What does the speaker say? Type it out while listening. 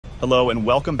Hello and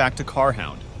welcome back to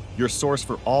CarHound, your source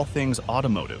for all things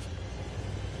automotive.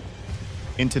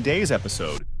 In today's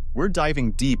episode, we're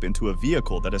diving deep into a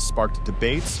vehicle that has sparked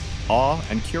debates, awe,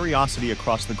 and curiosity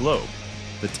across the globe,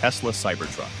 the Tesla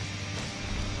Cybertruck.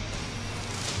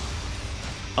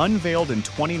 Unveiled in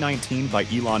 2019 by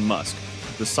Elon Musk,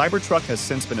 the Cybertruck has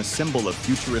since been a symbol of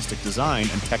futuristic design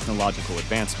and technological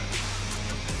advancement.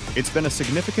 It's been a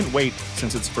significant wait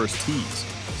since its first tease,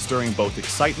 stirring both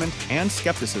excitement and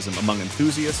skepticism among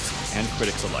enthusiasts and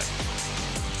critics alike.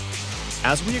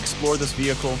 As we explore this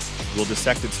vehicle, we'll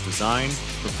dissect its design,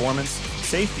 performance,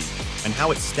 safety, and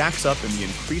how it stacks up in the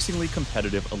increasingly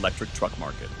competitive electric truck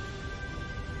market.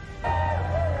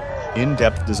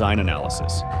 In-depth design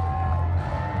analysis.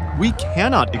 We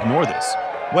cannot ignore this.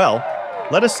 Well,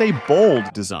 let us say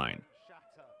bold design.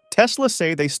 Tesla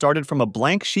say they started from a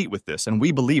blank sheet with this, and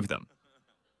we believe them.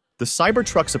 The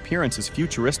Cybertruck's appearance is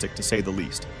futuristic, to say the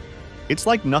least. It's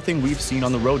like nothing we've seen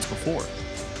on the roads before.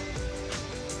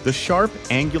 The sharp,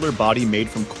 angular body made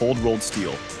from cold-rolled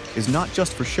steel is not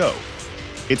just for show.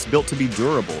 It's built to be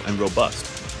durable and robust.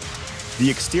 The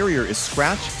exterior is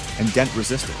scratch and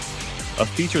dent-resistant, a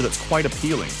feature that's quite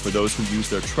appealing for those who use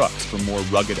their trucks for more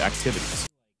rugged activities.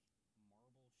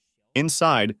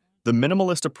 Inside, the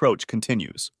minimalist approach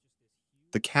continues.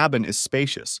 The cabin is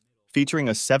spacious, featuring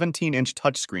a 17-inch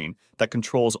touchscreen that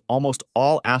controls almost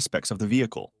all aspects of the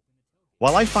vehicle.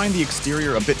 While I find the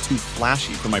exterior a bit too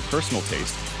flashy for my personal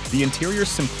taste, the interior's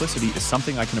simplicity is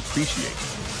something I can appreciate.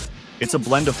 It's a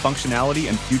blend of functionality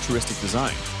and futuristic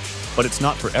design, but it's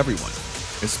not for everyone,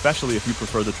 especially if you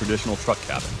prefer the traditional truck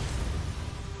cabin.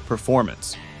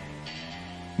 Performance.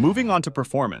 Moving on to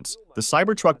performance, the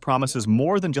Cybertruck promises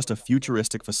more than just a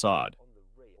futuristic facade.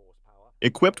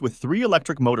 Equipped with 3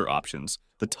 electric motor options,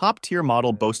 the top-tier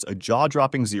model boasts a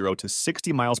jaw-dropping 0 to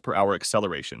 60 miles per hour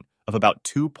acceleration of about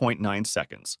 2.9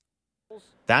 seconds.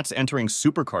 That's entering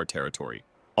supercar territory,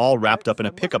 all wrapped up in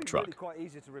a pickup truck.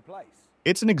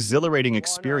 It's an exhilarating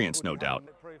experience, no doubt,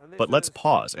 but let's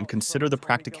pause and consider the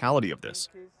practicality of this.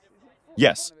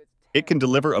 Yes, it can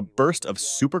deliver a burst of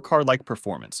supercar-like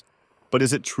performance, but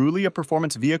is it truly a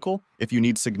performance vehicle if you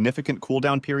need significant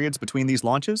cooldown periods between these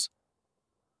launches?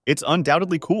 It's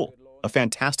undoubtedly cool, a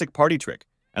fantastic party trick,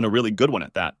 and a really good one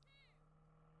at that.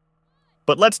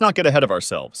 But let's not get ahead of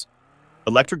ourselves.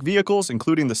 Electric vehicles,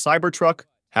 including the Cybertruck,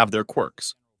 have their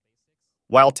quirks.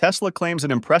 While Tesla claims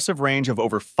an impressive range of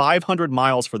over 500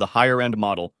 miles for the higher-end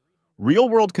model,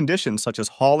 real-world conditions such as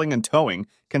hauling and towing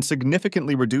can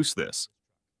significantly reduce this.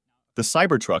 The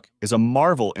Cybertruck is a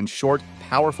marvel in short,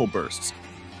 powerful bursts,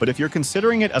 but if you're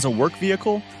considering it as a work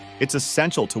vehicle, it's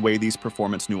essential to weigh these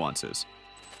performance nuances.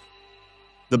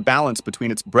 The balance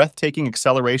between its breathtaking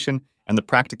acceleration and the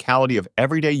practicality of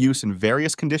everyday use in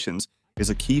various conditions is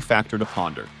a key factor to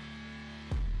ponder.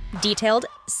 Detailed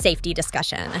safety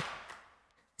discussion.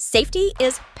 Safety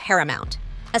is paramount,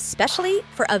 especially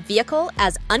for a vehicle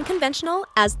as unconventional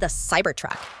as the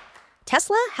Cybertruck.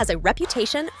 Tesla has a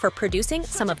reputation for producing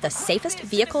some of the safest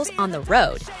vehicles on the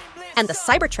road, and the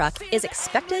Cybertruck is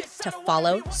expected to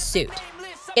follow suit.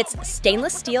 Its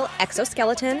stainless steel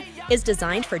exoskeleton is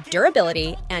designed for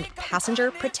durability and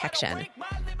passenger protection.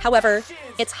 However,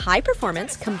 its high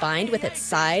performance combined with its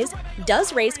size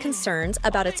does raise concerns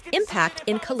about its impact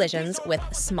in collisions with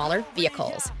smaller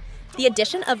vehicles. The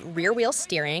addition of rear-wheel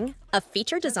steering, a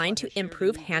feature designed to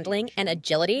improve handling and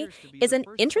agility, is an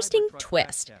interesting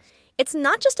twist. It's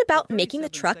not just about making the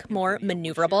truck more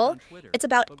maneuverable, it's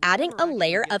about adding a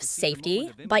layer of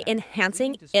safety by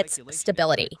enhancing its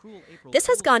stability. This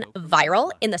has gone viral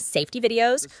in the safety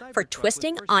videos for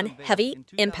twisting on heavy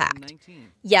impact.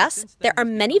 Yes, there are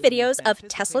many videos of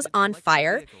Teslas on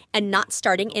fire and not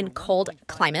starting in cold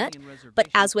climate, but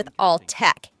as with all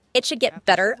tech, it should get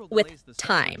better with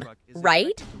time,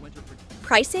 right?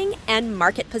 Pricing and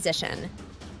market position.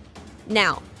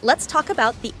 Now, let's talk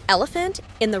about the elephant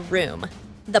in the room,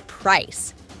 the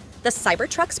price. The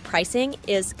Cybertruck's pricing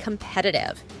is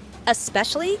competitive,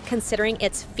 especially considering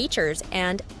its features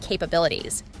and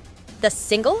capabilities. The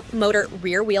single-motor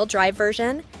rear-wheel drive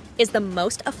version is the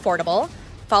most affordable,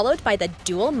 followed by the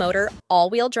dual-motor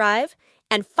all-wheel drive,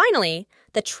 and finally,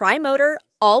 the tri-motor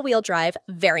all-wheel drive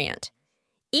variant.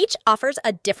 Each offers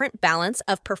a different balance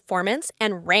of performance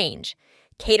and range,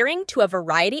 catering to a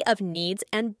variety of needs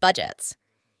and budgets.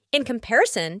 In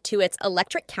comparison to its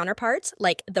electric counterparts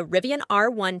like the Rivian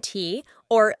R1T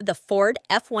or the Ford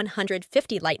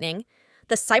F-150 Lightning,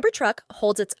 the Cybertruck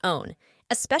holds its own,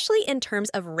 especially in terms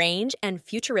of range and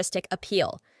futuristic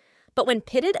appeal. But when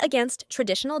pitted against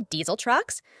traditional diesel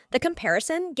trucks, the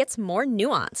comparison gets more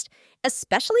nuanced,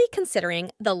 especially considering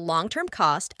the long-term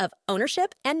cost of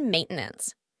ownership and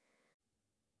maintenance.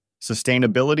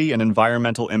 Sustainability and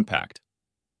environmental impact.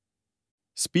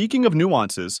 Speaking of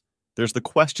nuances, there's the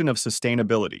question of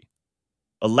sustainability.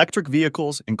 Electric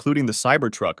vehicles, including the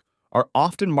Cybertruck, are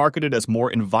often marketed as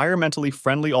more environmentally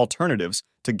friendly alternatives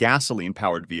to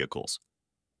gasoline-powered vehicles.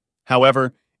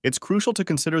 However, it's crucial to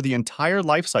consider the entire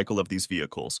life cycle of these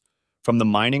vehicles, from the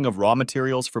mining of raw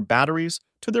materials for batteries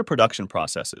to their production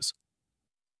processes.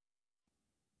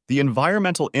 The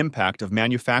environmental impact of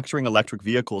manufacturing electric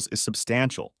vehicles is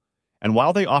substantial, and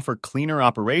while they offer cleaner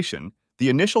operation, the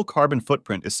initial carbon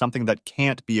footprint is something that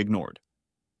can't be ignored.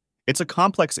 It's a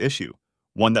complex issue,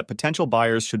 one that potential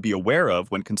buyers should be aware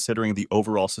of when considering the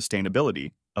overall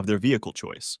sustainability of their vehicle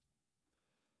choice.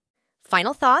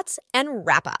 Final thoughts and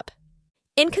wrap up.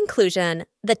 In conclusion,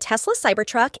 the Tesla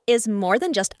Cybertruck is more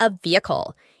than just a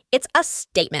vehicle. It's a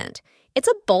statement. It's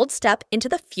a bold step into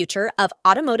the future of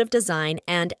automotive design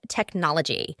and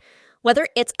technology. Whether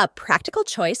it's a practical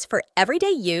choice for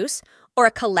everyday use or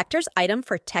a collector's item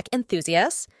for tech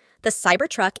enthusiasts, the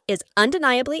Cybertruck is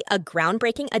undeniably a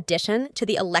groundbreaking addition to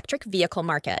the electric vehicle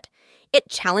market. It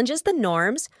challenges the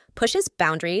norms, pushes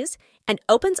boundaries, and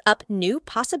opens up new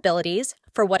possibilities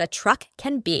for what a truck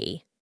can be.